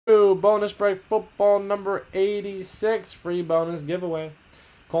Bonus break football number 86. Free bonus giveaway.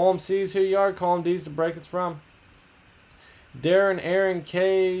 Column C's who you are. Column D's the break it's from. Darren, Aaron,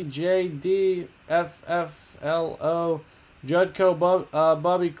 K, J, D, F, F, L, O, Judco,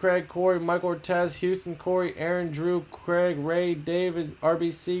 Bubby, Craig, Corey, Michael Ortez, Houston, Corey, Aaron, Drew, Craig, Ray, David,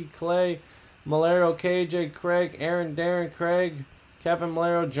 RBC, Clay, Malero, KJ, Craig, Aaron, Darren, Craig, Kevin,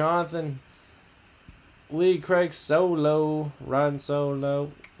 Malero, Jonathan, Lee, Craig, Solo, Ryan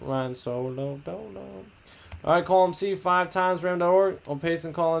Solo, Dolo. Alright, column C, 5 times, ram.org. On pace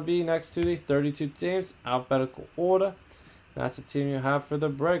and column B, next to the 32 teams, alphabetical order. That's the team you have for the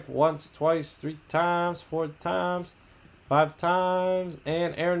break. Once, twice, 3 times, 4 times, 5 times.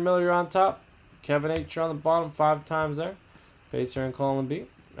 And Aaron Miller, you're on top. Kevin H, you're on the bottom, 5 times there. Pacer in column B.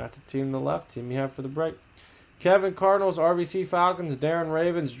 That's the team on the left. Team you have for the break. Kevin Cardinals, RBC Falcons, Darren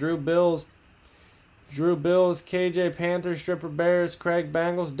Ravens, Drew Bills, KJ Panthers, Stripper Bears, Craig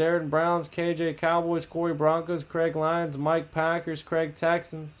Bengals, Darren Browns, KJ Cowboys, Corey Broncos, Craig Lions, Mike Packers, Craig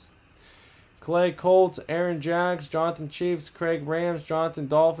Texans, Clay Colts, Aaron Jags, Jonathan Chiefs, Craig Rams, Jonathan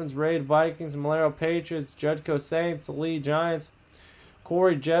Dolphins, Raid Vikings, Malero Patriots, Judco Saints, Lee Giants,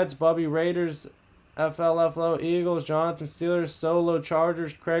 Corey Jets, Bubby Raiders, FLFLO Eagles, Jonathan Steelers, Solo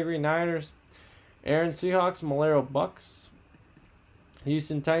Chargers, Craigery Niners, Aaron Seahawks, Malero Bucks,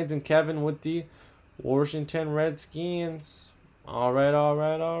 Houston Titans, and Kevin with the Washington Redskins. Alright.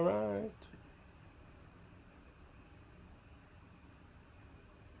 Alright.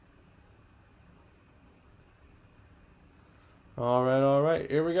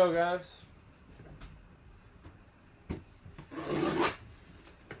 Here we go, guys.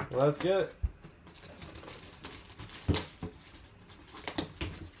 Let's get it.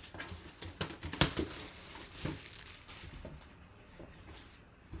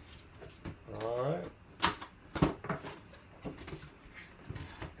 Alright.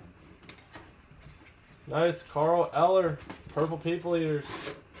 Nice. Carl Eller, Purple People Eaters.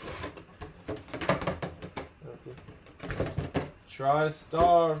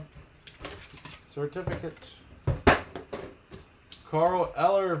 Tristar certificate. Carl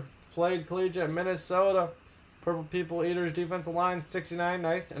Eller played collegiate at Minnesota. Purple People Eaters defensive line 69.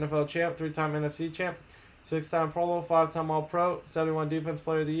 Nice. NFL champ, 3-time NFC champ, 6-time Pro Bowl, 5-time All Pro, 71 Defense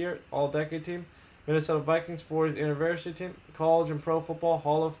Player of the Year, All Decade Team. Minnesota Vikings 40s University Team, College and Pro Football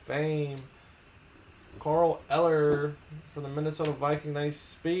Hall of Fame. Carl Eller for the Minnesota Vikings. Nice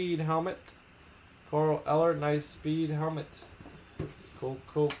speed helmet. Carl Eller, nice speed helmet.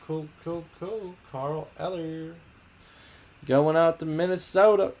 Cool. Carl Eller. Going out to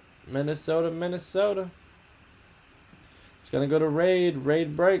Minnesota. Minnesota. It's going to go to Raid.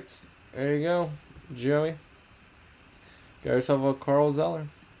 Raid breaks. There you go, Joey. Got yourself a Carl Zeller.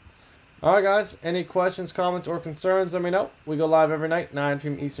 Alright, guys. Any questions, comments, or concerns, let me know. We go live every night, 9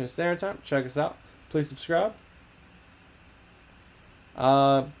 p.m. Eastern Standard Time. Check us out. Please subscribe.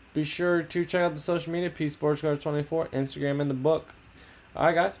 Be sure to check out the social media, P Sports Card 24, Instagram, and the book.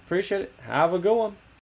 Alright, guys. Appreciate it. Have a good one.